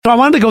So I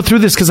wanted to go through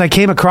this because I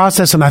came across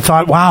this and I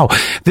thought, wow,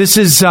 this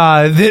is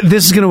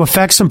this is going to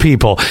affect some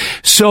people.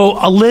 So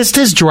a list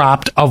is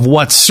dropped of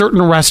what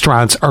certain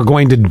restaurants are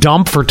going to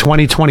dump for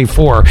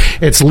 2024.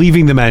 It's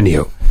leaving the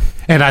menu.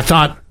 And I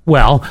thought,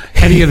 well,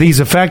 any of these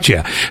affect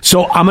you?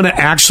 So I'm going to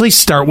actually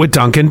start with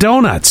Dunkin'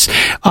 Donuts.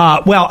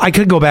 Well, I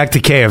could go back to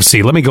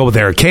KFC. Let me go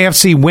there.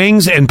 KFC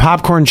wings and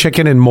popcorn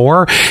chicken and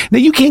more. Now,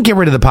 you can't get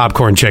rid of the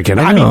popcorn chicken.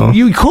 I mean,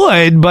 you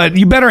could, but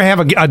you better have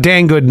a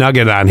dang good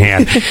nugget on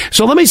hand.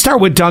 So let me start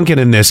with Dunkin'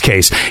 in this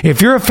case.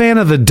 If you're a fan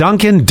of the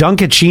Dunkin'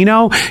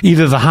 Dunkachino,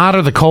 either the hot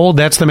or the cold,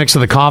 that's the mix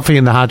of the coffee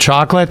and the hot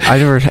chocolate.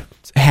 I've never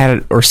had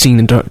it or seen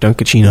a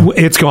Dunkachino.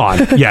 It's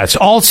gone. Yes.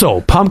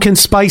 Also, pumpkin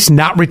spice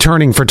not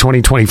returning for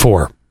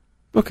 2024.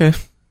 Okay.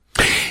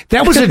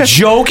 That was a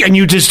joke, and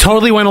you just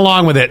totally went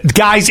along with it.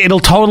 Guys,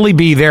 it'll totally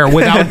be there.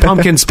 Without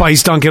pumpkin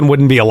spice, Dunkin'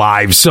 wouldn't be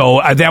alive. So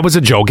that was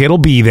a joke. It'll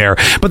be there.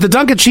 But the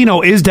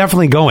Dunkachino is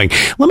definitely going.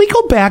 Let me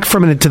go back for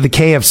a minute to the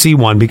KFC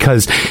one,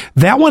 because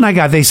that one I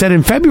got, they said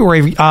in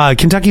February,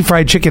 Kentucky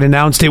Fried Chicken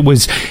announced it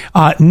was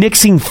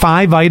nixing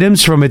 5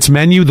 items from its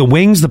menu: the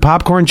wings, the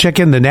popcorn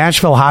chicken, the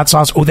Nashville hot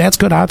sauce. Oh, that's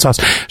good hot sauce.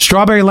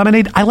 Strawberry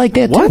lemonade. I like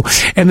that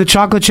too. And the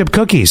chocolate chip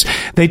cookies.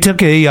 They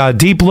took a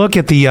deep look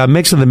at the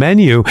mix of the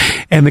menu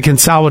and the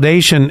consolidation,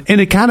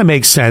 and it kind of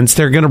makes sense.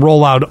 They're going to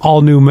roll out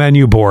all new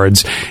menu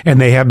boards, and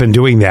they have been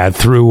doing that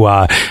through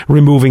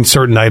removing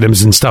certain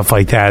items and stuff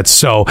like that.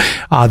 So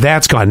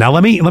that's gone. Now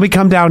let me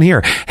come down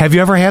here. Have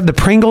you ever had the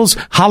Pringles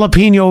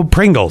jalapeno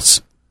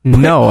Pringles?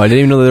 No, I didn't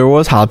even know there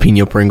was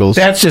jalapeno Pringles.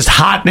 That's just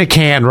hot in a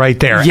can right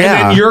there. Yeah.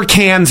 And then your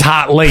can's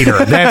hot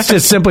later. That's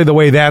just simply the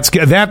way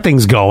that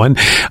thing's going.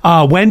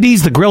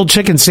 Wendy's, the grilled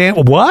chicken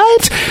sandwich.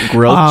 What?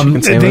 Grilled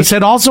chicken sandwich? They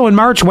said also in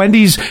March,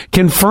 Wendy's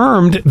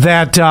confirmed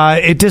that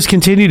it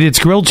discontinued its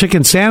grilled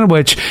chicken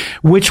sandwich,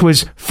 which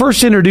was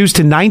first introduced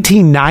in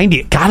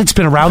 1990. God, it's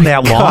been around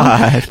that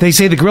long. They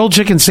say the grilled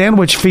chicken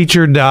sandwich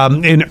featured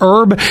an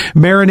herb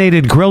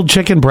marinated grilled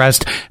chicken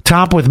breast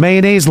topped with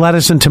mayonnaise,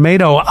 lettuce, and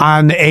tomato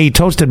on a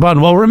toasted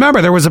bun. Well,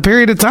 remember, there was a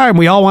period of time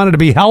we all wanted to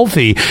be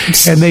healthy,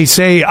 and they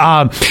say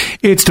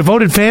its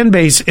devoted fan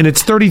base in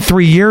its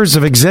 33 years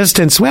of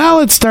existence,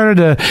 well, it started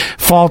to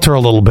falter a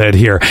little bit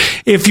here.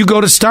 If you go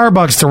to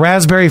Starbucks, the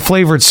raspberry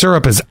flavored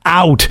syrup is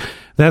out.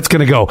 That's going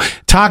to go.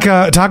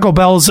 Taco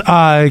Bell's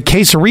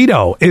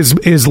quesarito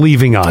is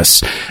leaving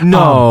us.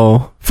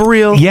 No. For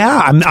real?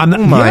 Yeah. Oh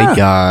my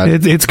God.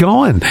 It's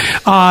going.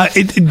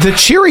 The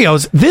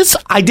Cheerios, this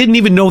I didn't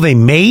even know they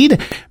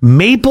made.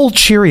 Maple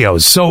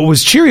Cheerios. So it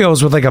was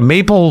Cheerios with like a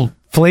maple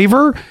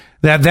flavor.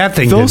 That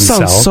thing Those didn't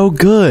sound sell. so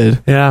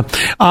good. Yeah.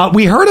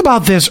 We heard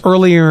about this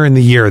earlier in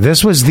the year.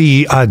 This was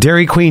the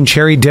Dairy Queen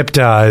cherry dipped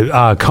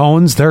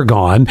cones. They're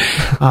gone.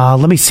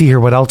 Let me see here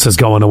what else is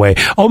going away.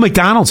 Oh,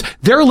 McDonald's.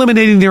 They're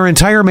eliminating their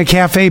entire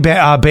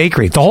McCafe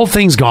bakery. The whole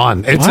thing's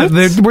gone.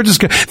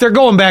 They're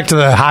going back to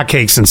the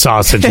hotcakes and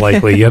sausage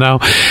likely, you know.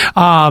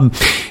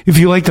 If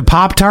you like the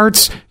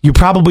Pop-Tarts, you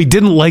probably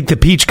didn't like the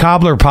peach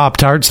cobbler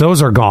Pop-Tarts.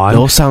 Those are gone.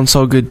 Those sound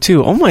so good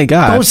too. Oh my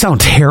God. Those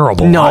sound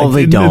terrible. No,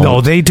 they don't. No,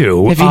 they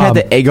do. Have you had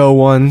the Eggo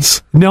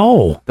ones?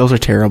 No. Those are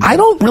terrible. I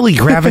don't really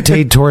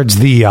gravitate towards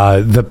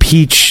the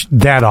peach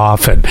that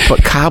often.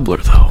 But cobbler,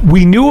 though.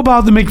 We knew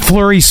about the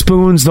McFlurry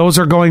spoons. Those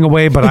are going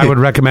away, but I would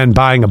recommend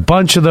buying a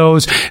bunch of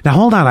those. Now,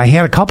 hold on. I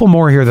had a couple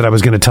more here that I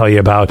was going to tell you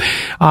about.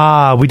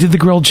 We did the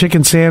grilled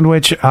chicken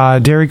sandwich,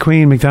 Dairy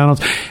Queen,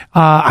 McDonald's.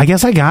 I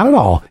guess I got it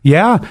all.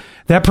 Yeah.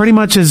 That pretty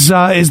much is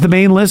the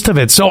main list of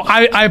it. So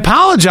I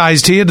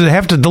apologize to you to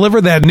have to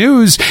deliver that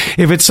news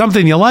if it's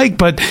something you like,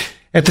 but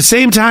at the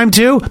same time,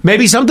 too,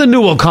 maybe something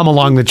new will come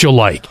along that you'll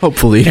like.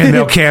 Hopefully. And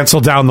they'll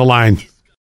cancel down the line.